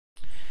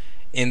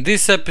In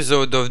this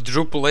episode of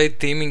Drupal 8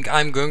 theming,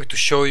 I'm going to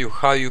show you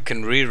how you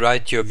can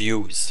rewrite your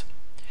views.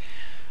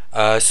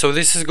 So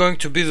this is going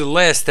to be the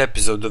last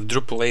episode of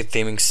Drupal 8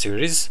 theming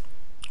series.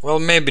 Well,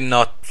 maybe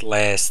not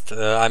last.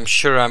 I'm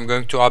sure I'm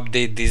going to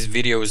update these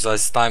videos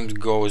as time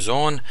goes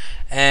on,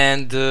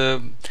 and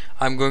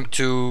I'm going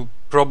to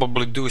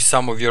probably do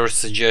some of your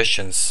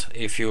suggestions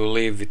if you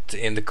leave it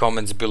in the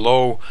comments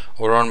below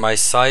or on my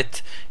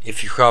site.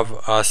 If you have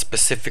a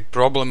specific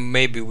problem,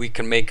 maybe we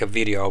can make a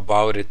video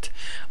about it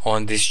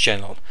on this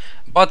channel.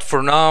 But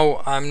for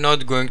now, I'm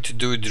not going to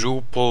do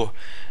Drupal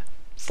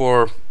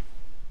for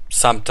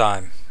some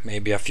time,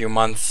 maybe a few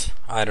months,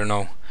 I don't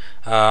know.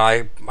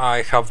 I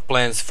have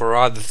plans for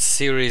other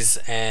series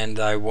and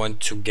I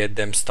want to get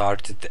them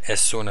started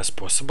as soon as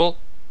possible.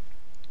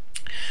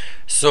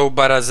 So,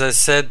 but as I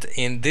said,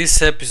 in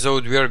this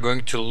episode we are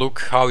going to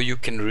look how you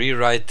can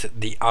rewrite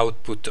the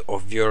output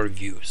of your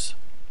views.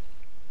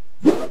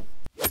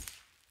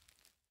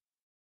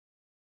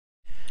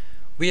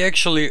 We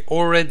actually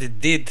already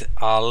did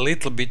a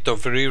little bit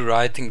of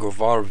rewriting of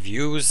our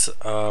views.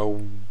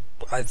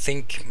 I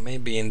think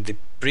maybe in the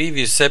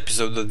previous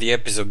episode or the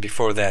episode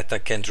before that, I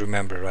can't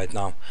remember right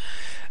now.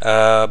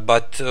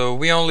 But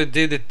we only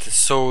did it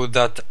so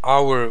that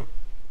our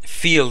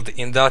field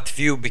in that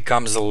view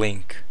becomes a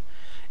link.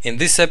 In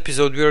this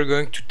episode we are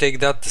going to take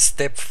that a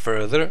step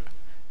further,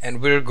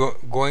 and we're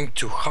going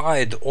to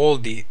hide all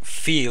the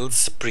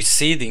fields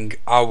preceding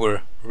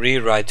our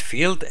rewrite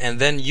field and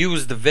then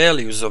use the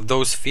values of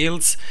those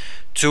fields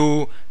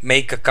to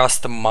make a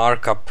custom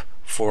markup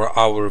for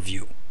our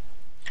view.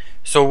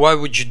 So why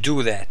would you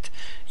do that?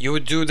 You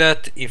would do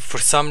that if for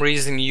some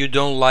reason you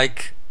don't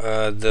like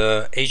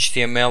the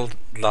HTML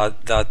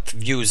that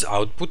views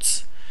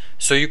outputs.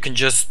 So you can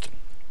just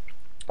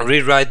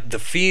rewrite the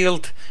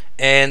field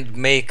and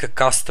make a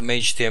custom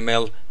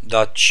HTML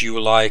that you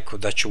like or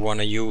that you want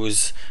to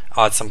use,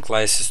 add some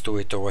classes to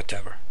it or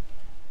whatever.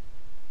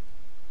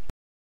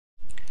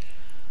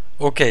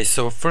 Okay,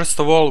 so first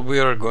of all we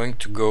are going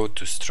to go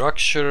to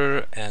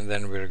structure and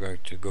then we're going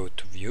to go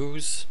to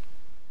views.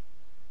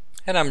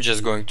 And I'm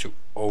just going to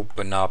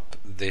open up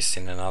this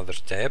in another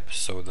tab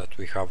so that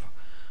we have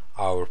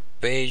our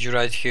page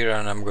right here,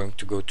 and I'm going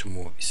to go to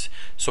movies.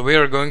 So we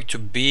are going to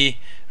be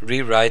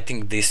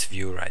rewriting this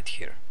view right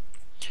here.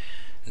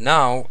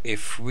 Now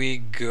if we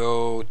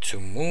go to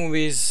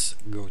movies,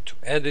 go to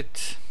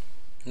edit,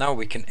 now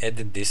we can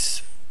edit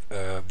this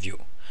view.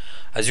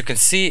 As you can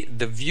see,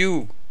 the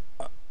view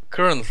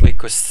currently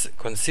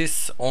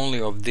consists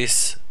only of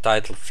this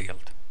title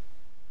field.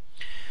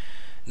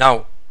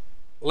 Now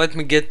let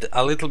me get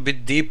a little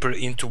bit deeper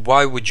into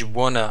why would you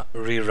wanna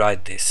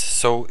rewrite this.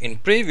 So in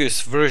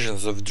previous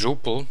versions of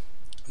Drupal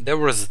there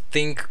was a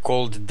thing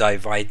called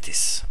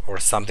divitis or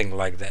something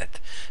like that.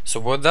 So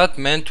what that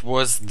meant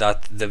was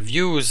that the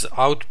view's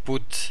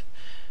output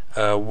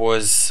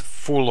was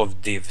full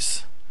of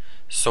divs.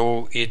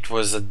 So it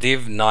was a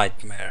div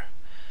nightmare.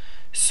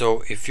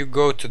 So if you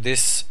go to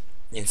this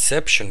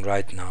inception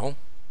right now,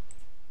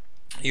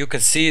 you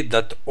can see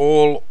that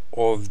all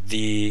of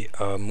the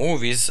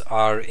movies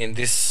are in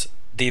this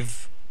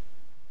div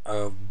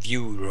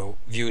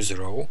views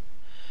row,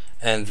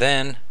 and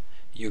then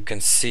you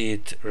can see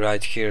it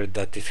right here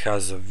that it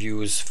has a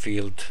views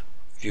field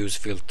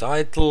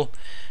title,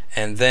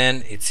 and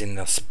then it's in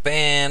a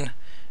span,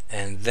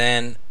 and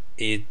then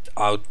it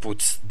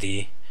outputs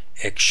the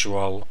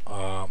actual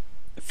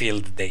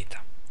field data.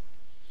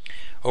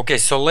 Okay,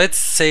 so let's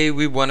say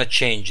we want to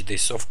change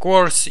this. Of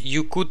course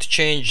you could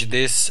change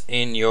this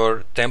in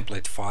your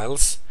template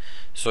files,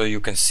 so you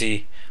can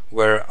see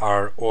where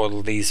are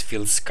all these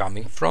fields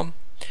coming from.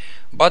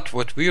 But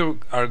what we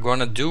are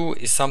gonna do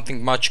is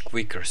something much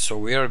quicker. So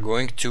we are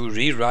going to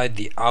rewrite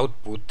the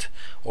output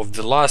of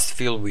the last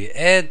field we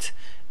add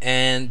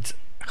and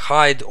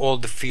hide all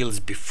the fields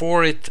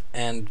before it,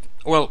 and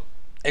well,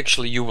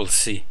 actually you will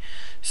see.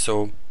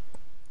 So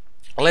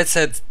let's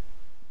add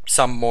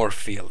some more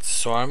fields.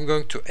 So I'm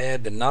going to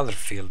add another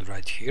field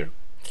right here,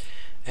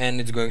 and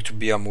it's going to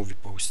be a movie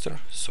poster.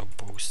 So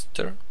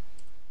poster,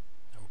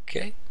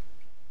 okay,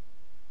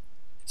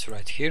 it's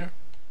right here,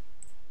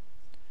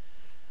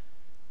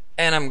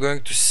 and I'm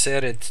going to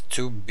set it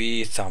to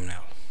be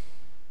thumbnail.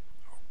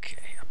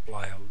 Okay,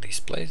 apply all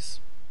displays.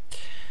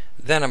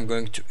 Then I'm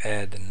going to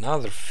add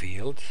another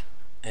field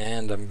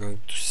and I'm going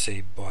to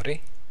say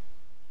body.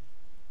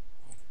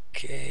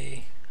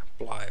 Okay,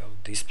 apply all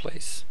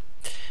displays,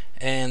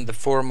 and the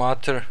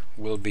formatter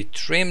will be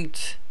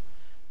trimmed,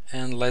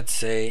 and let's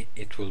say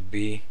it will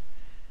be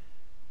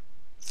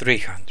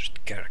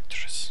 300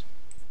 characters.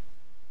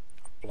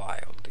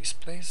 Apply all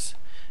displays,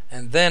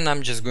 and then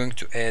I'm just going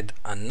to add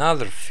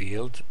another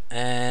field,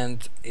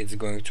 and it's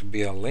going to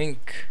be a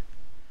link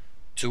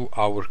to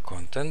our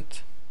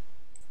content,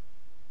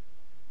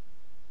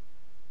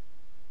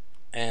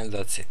 and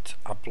that's it.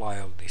 Apply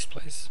all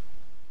displays,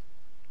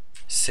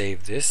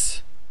 save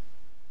this.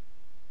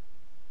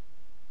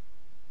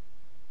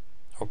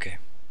 Okay,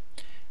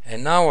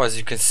 and now as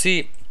you can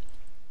see,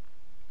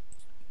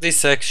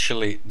 this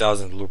actually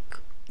doesn't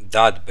look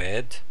that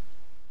bad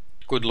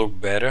could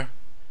look better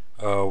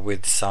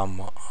with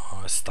some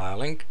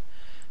styling,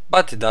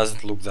 but it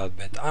doesn't look that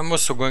bad. I'm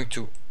also going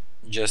to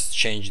just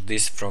change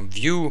this from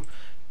view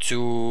to,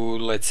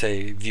 let's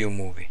say, view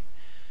movie.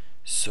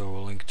 So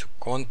link to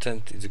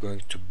content is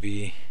going to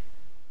be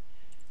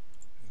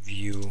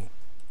view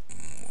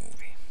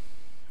movie.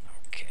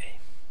 Okay,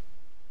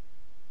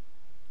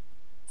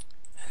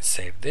 and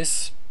save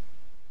this.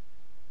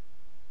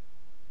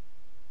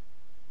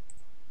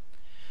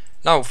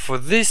 Now for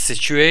this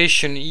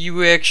situation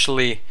you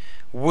actually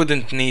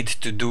wouldn't need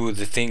to do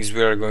the things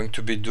we are going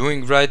to be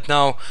doing right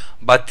now,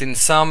 but in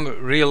some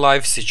real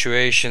life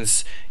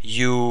situations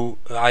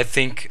I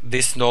think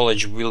this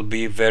knowledge will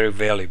be very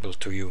valuable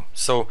to you.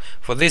 So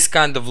for this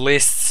kind of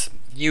lists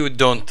you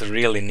don't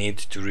really need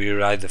to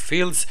rewrite the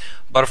fields,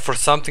 but for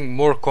something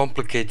more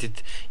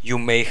complicated you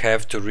may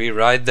have to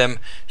rewrite them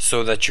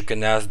so that you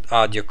can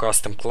add your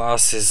custom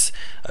classes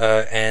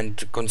and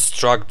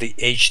construct the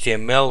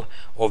HTML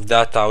of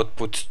that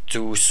output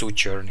to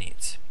suit your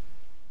needs.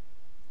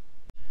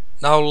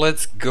 Now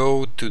let's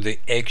go to the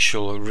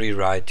actual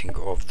rewriting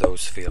of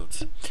those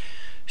fields.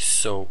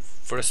 So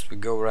first we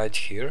go right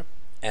here,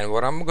 and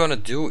what I'm gonna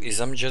do is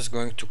I'm just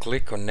going to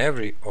click on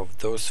every of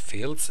those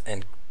fields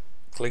and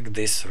click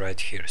this right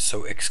here,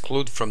 so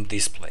exclude from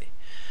display.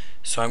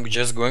 So I'm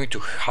just going to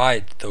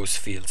hide those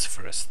fields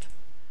first,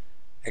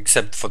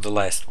 except for the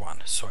last one.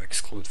 So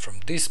exclude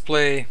from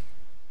display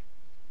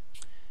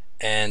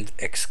and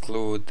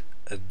exclude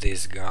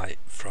this guy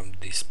from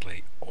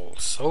display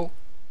also.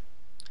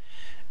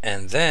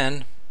 And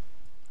then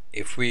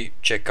if we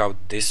check out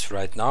this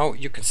right now,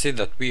 you can see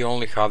that we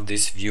only have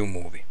this view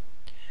movie.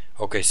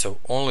 Okay, so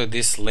only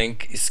this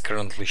link is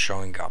currently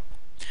showing up.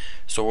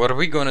 So what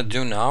we're gonna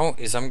do now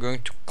is I'm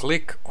going to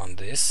click on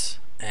this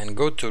and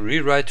go to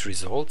rewrite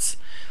results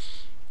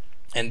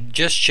and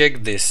just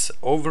check this,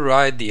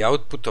 override the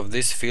output of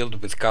this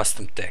field with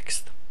custom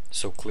text.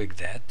 So click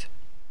that,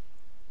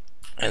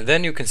 and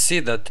then you can see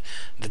that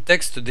the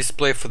text to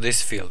display for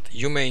this field,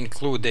 you may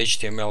include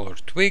HTML or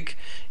twig,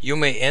 you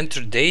may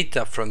enter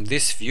data from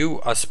this view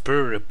as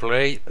per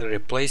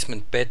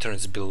replacement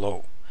patterns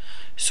below.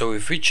 So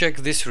if we check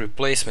this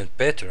replacement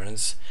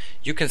patterns,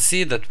 you can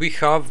see that we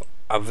have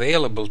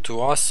available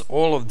to us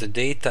all of the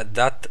data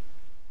that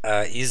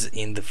is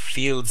in the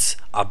fields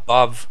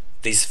above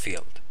this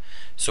field.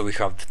 So we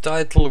have the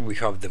title, we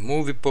have the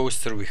movie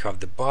poster, we have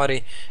the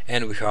body,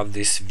 and we have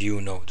this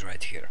view node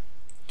right here.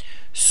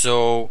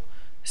 So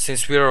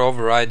since we are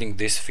overriding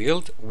this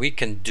field, we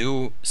can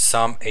do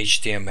some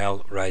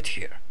HTML right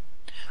here.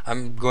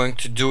 I'm going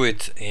to do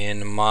it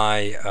in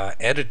my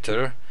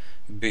editor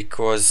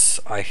because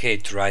I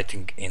hate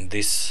writing in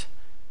this,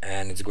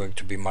 and it's going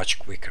to be much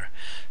quicker.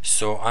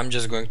 So I'm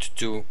just going to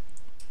do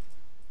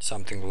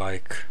something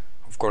like,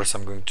 of course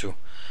I'm going to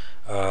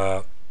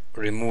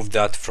remove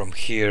that from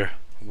here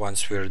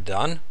once we're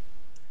done,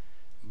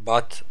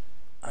 but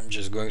I'm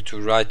just going to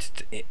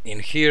write it in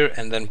here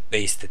and then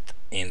paste it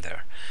in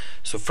there.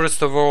 So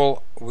first of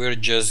all, we're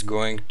just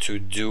going to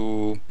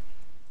do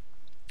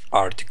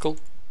article.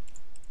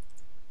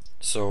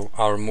 So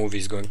our movie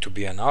is going to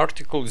be an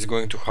article, it's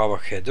going to have a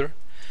header.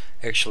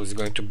 Actually it's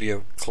going to be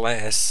a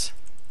class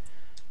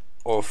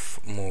of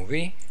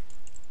movie.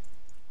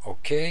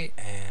 Okay,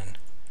 and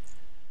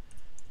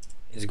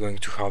it's going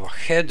to have a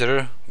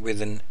header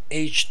with an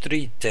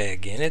h3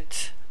 tag in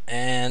it,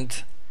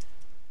 and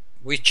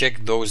we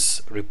check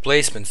those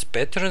replacements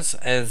patterns,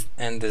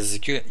 and as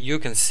you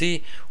can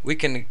see, we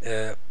can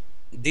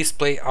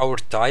display our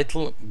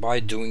title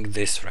by doing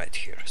this right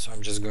here. So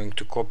I'm just going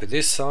to copy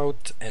this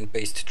out and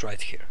paste it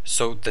right here.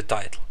 So the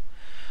title.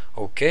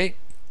 Okay,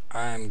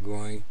 I'm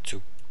going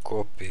to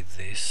copy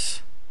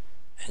this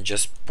and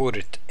just put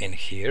it in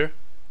here,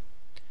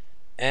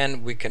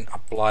 and we can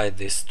apply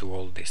this to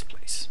all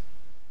displays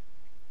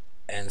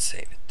and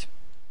save it.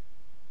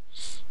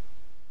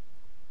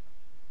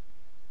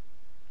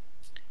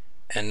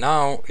 And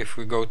now if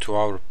we go to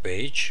our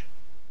page,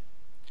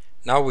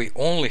 now we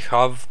only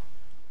have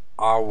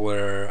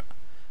our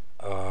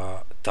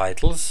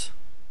titles,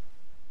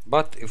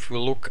 but if we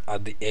look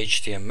at the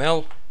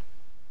HTML,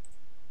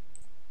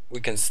 we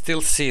can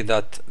still see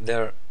that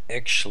they're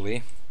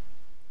actually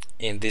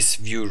in this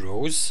view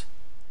rows,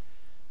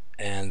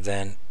 and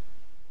then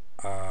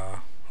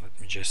let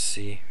me just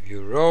see,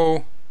 view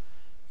row,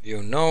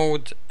 view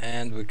node,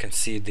 and we can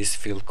see this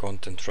field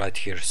content right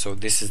here. So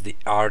this is the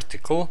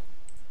article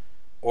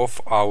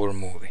of our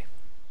movie.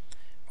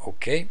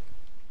 Okay,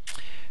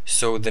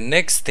 so the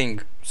next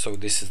thing, so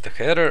this is the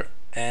header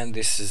and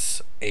this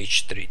is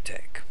h3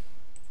 tag.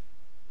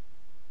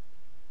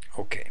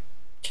 Okay,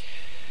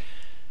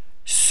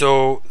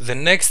 so the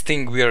next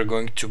thing we are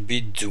going to be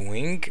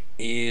doing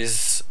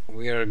is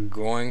we are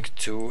going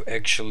to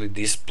actually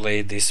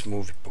display this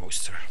movie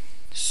poster.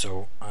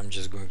 So I'm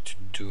just going to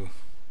do,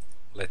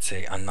 let's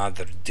say,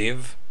 another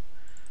div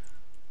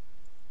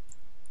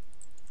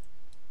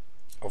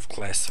of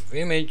class of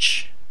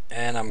image,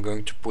 and I'm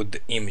going to put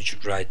the image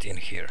right in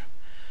here.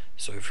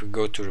 So if we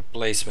go to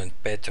replacement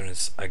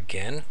patterns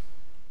again,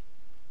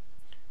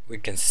 we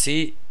can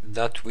see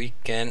that we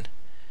can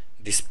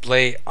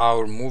display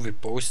our movie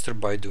poster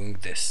by doing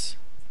this.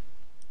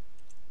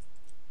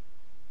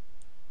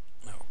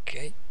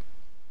 Okay,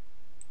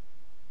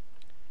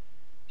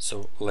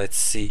 so let's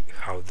see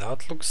how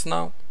that looks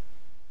now.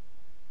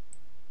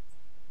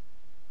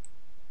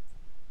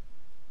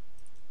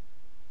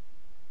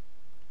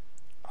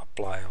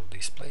 Apply all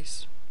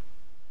displays,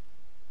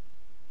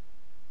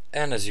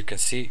 and as you can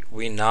see,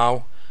 we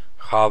now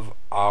have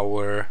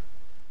our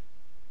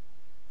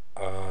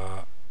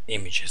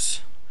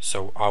images,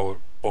 so our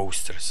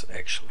posters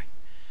actually.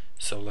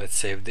 So let's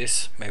save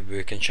this. Maybe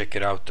we can check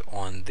it out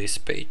on this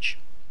page.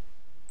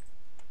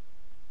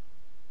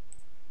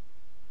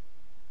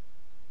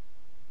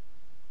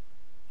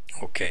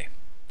 Okay,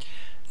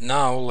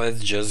 now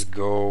let's just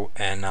go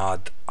and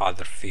add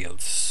other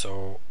fields.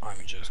 So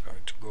I'm just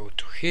going to go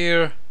to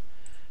here,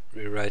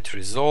 rewrite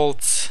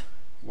results.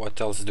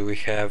 What else do we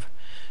have?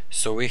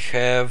 So we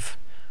have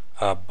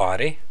a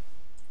body,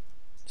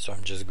 so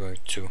I'm just going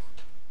to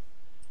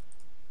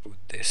put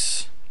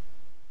this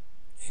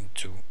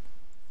into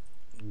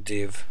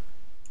div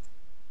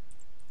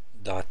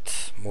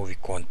dot movie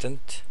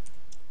content.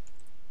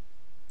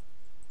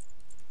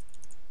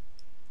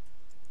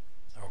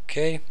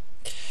 Okay,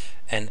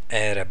 and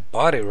add a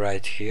body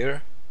right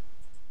here.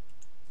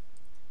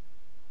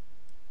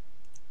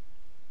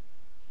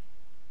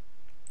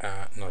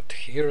 Not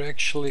here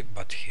actually,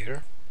 but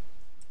here.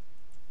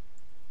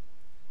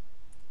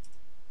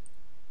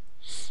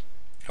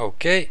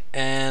 Okay,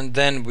 and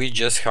then we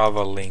just have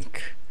a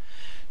link.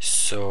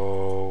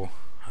 So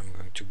I'm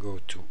going to go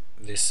to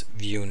this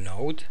view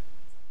node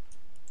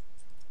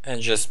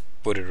and just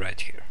put it right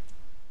here.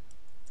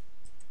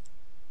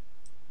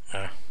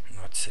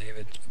 Not save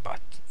it,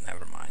 but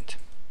never mind.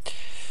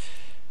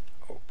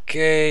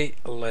 Okay,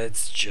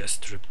 let's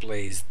just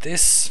replace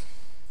this.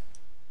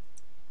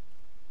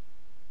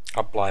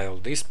 Apply all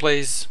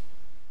displays,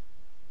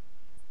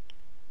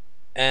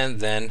 and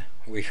then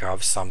we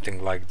have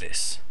something like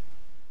this.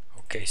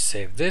 Okay,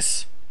 save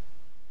this.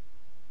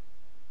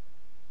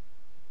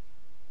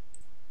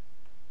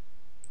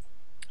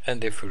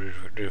 And if we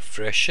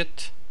refresh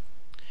it,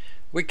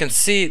 we can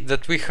see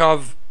that we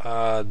have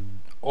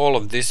all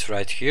of this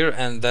right here,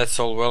 and that's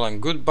all well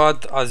and good,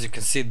 but as you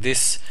can see,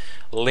 this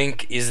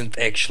link isn't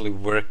actually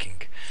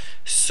working.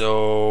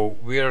 So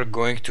we are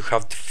going to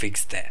have to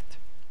fix that.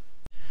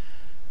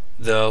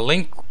 The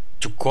link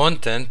to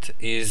content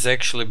is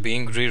actually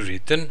being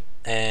rewritten,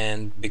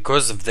 and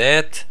because of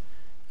that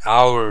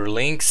our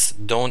links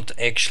don't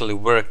actually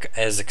work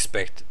as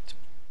expected.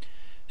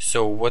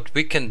 So what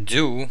we can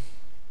do,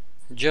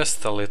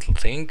 just a little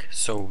thing,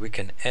 so we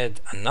can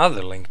add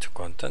another link to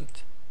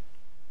content.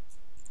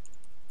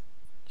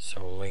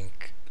 So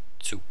link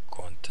to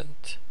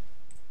content,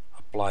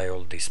 apply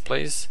all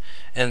displays,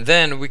 and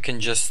then we can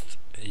just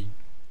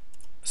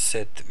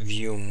set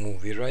view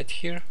movie right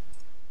here,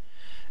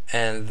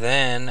 and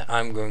then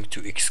I'm going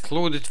to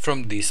exclude it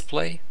from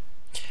display,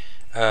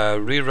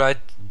 rewrite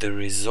the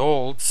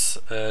results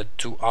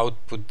to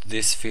output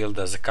this field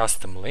as a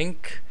custom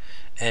link,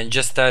 and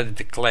just add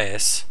the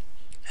class,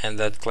 and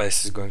that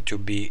class is going to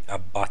be a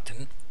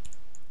button.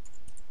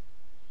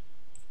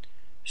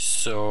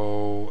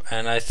 So,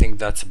 and I think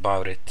that's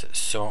about it.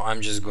 So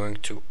I'm just going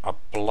to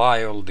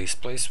apply all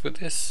displays with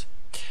this,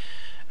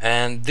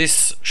 and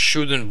this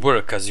shouldn't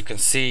work. As you can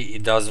see,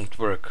 it doesn't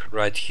work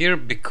right here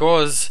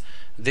because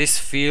this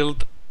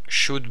field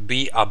should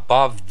be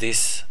above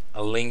this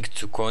link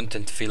to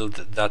content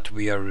field that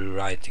we are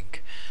rewriting.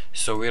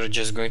 So we're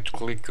just going to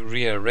click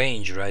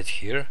rearrange right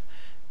here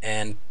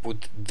and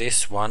put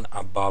this one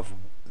above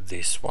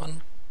this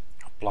one,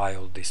 apply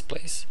all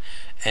displays,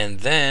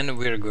 and then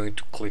we're going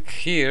to click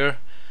here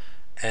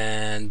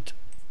and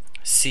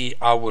see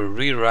our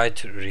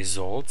rewrite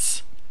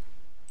results.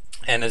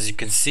 And as you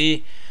can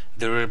see,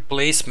 the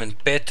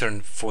replacement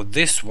pattern for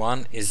this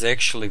one is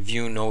actually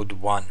view node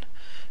 1,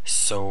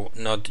 so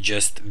not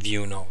just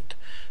view node.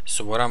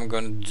 So what I'm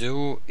going to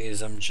do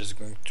is I'm just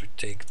going to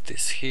take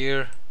this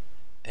here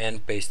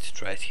and paste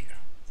it right here.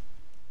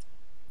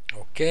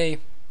 Okay,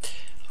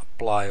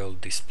 apply all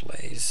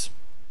displays,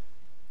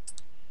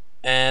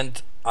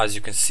 and as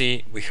you can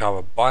see, we have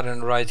a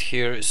button right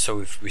here. So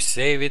if we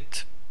save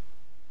it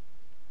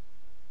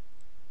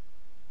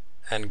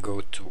and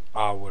go to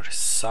our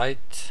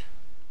site,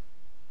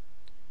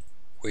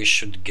 we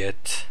should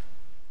get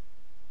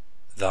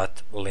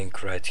that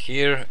link right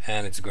here,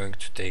 and it's going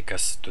to take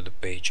us to the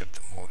page of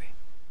the movie.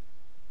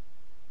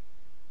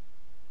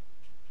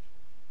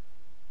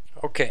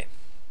 Okay,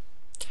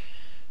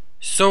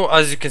 so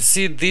as you can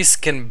see, this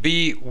can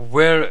be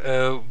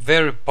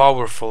very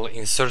powerful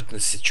in certain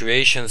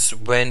situations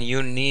when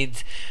you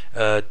need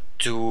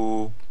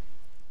for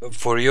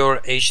your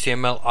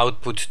HTML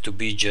output to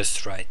be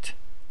just right.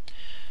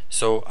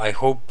 So I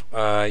hope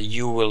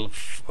you will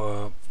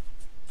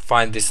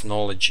find this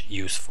knowledge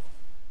useful.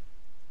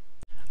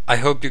 I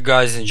hope you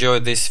guys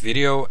enjoyed this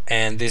video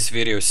and this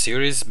video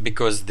series,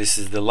 because this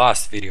is the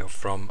last video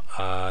from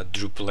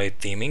Drupal 8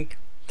 theming.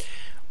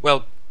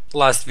 Well,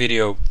 last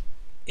video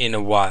in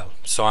a while,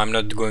 so I'm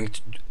not going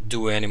to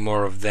do any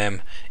more of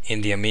them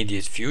in the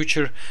immediate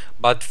future.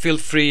 But feel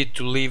free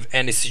to leave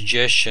any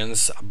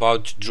suggestions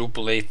about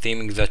Drupal 8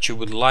 theming that you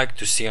would like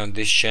to see on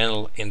this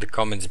channel in the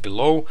comments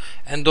below,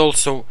 and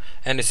also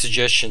any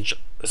suggestions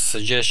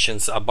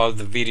about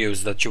the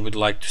videos that you would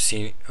like to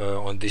see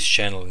on this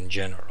channel in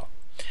general.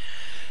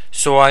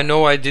 So I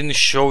know I didn't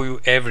show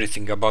you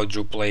everything about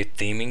Drupal 8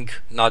 theming,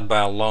 not by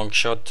a long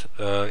shot.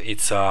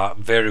 It's a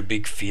very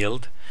big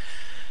field.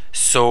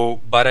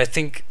 So, but I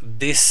think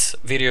this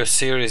video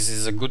series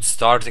is a good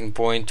starting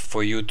point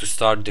for you to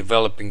start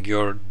developing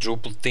your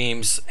Drupal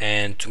themes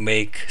and to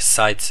make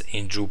sites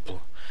in Drupal.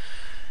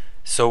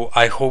 So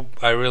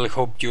I really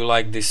hope you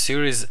like this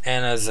series,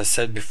 and as I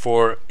said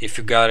before, if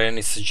you got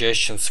any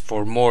suggestions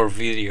for more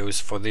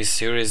videos for this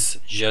series,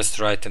 just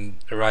write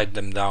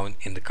them down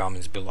in the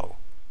comments below.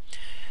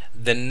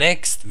 The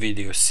next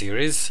video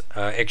series,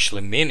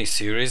 actually mini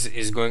series,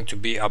 is going to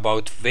be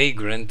about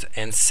Vagrant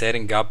and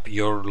setting up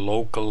your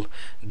local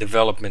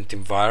development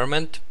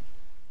environment.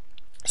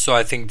 So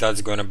I think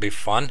that's going to be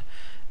fun.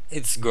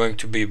 It's going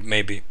to be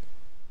maybe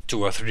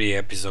 2 or 3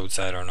 episodes,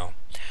 I don't know.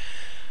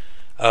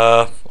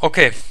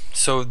 Okay,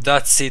 so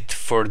that's it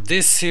for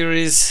this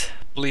series.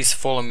 Please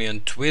follow me on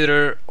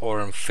Twitter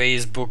or on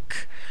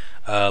Facebook.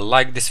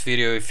 Like this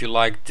video if you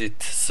liked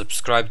it,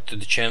 subscribe to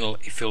the channel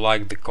if you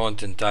like the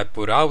content I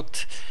put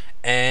out,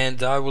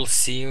 and I will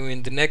see you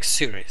in the next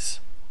series.